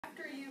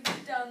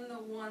done the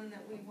one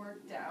that we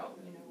worked out,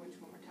 you know which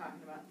one we're talking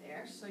about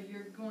there. So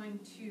you're going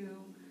to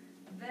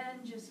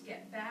then just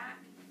get back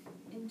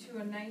into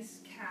a nice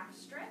calf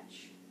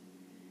stretch.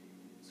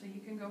 So you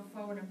can go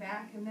forward and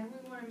back, and then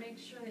we want to make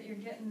sure that you're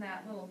getting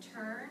that little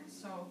turn.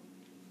 So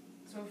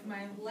if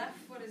my left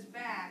foot is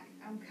back,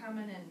 I'm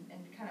coming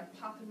and kind of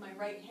popping my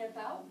right hip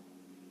out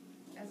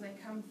as I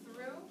come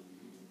through.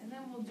 And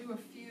then we'll do a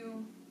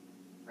few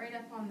right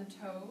up on the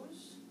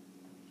toes.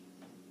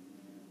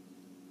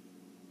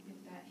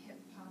 Get that hip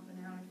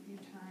popping out a few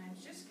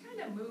times. Just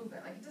kind of move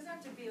it. Like, it doesn't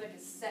have to be like a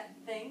set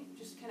thing.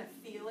 Just kind of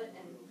feel it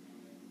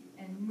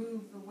and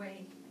move the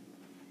way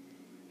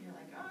you're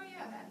like, oh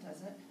yeah, that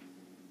does it.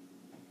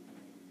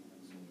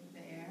 So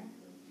you're there.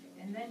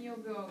 And then you'll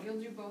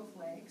do both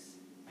legs.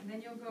 And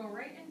then you'll go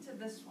right into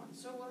this one.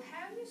 So we'll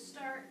have you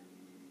start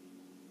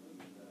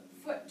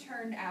foot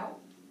turned out.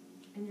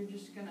 And you're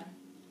just going to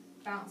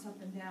bounce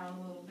up and down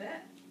a little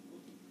bit.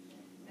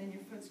 Then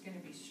your foot's going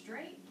to be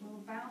straight, a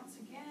little bounce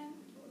again.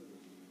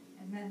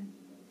 And then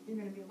you're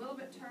going to be a little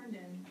bit turned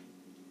in,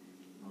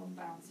 a little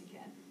bounce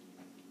again.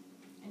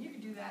 And you can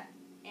do that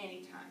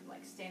anytime,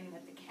 like standing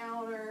at the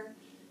counter,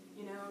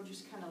 you know,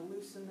 just kind of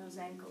loosen those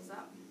ankles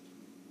up.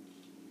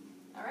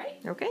 All right?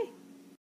 Okay.